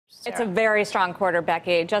It's a very strong quarter,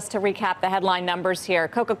 Becky. Just to recap the headline numbers here,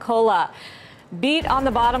 Coca-Cola beat on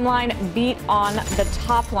the bottom line, beat on the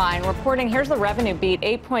top line. Reporting, here's the revenue beat,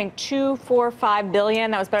 $8.245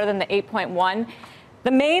 billion. That was better than the 8.1. The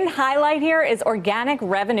main highlight here is organic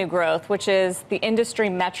revenue growth, which is the industry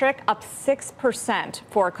metric, up 6%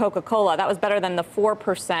 for Coca-Cola. That was better than the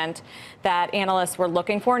 4% that analysts were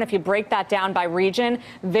looking for. And if you break that down by region,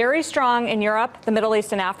 very strong in Europe, the Middle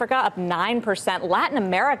East and Africa, up 9%. Latin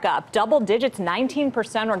America, up double digits,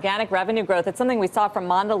 19% organic revenue growth. It's something we saw from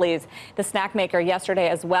Mondelez, the snack maker, yesterday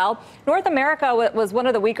as well. North America was one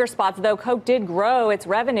of the weaker spots, though Coke did grow its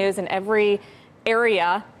revenues in every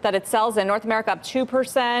area that it sells in. North America up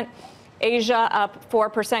 2%, Asia up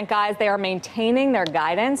 4%. Guys, they are maintaining their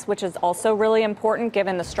guidance, which is also really important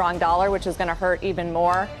given the strong dollar, which is going to hurt even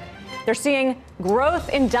more. They're seeing growth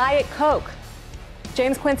in Diet Coke.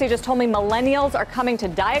 James Quincy just told me millennials are coming to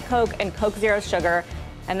Diet Coke and Coke Zero Sugar,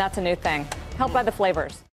 and that's a new thing. Helped by the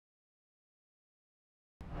flavors.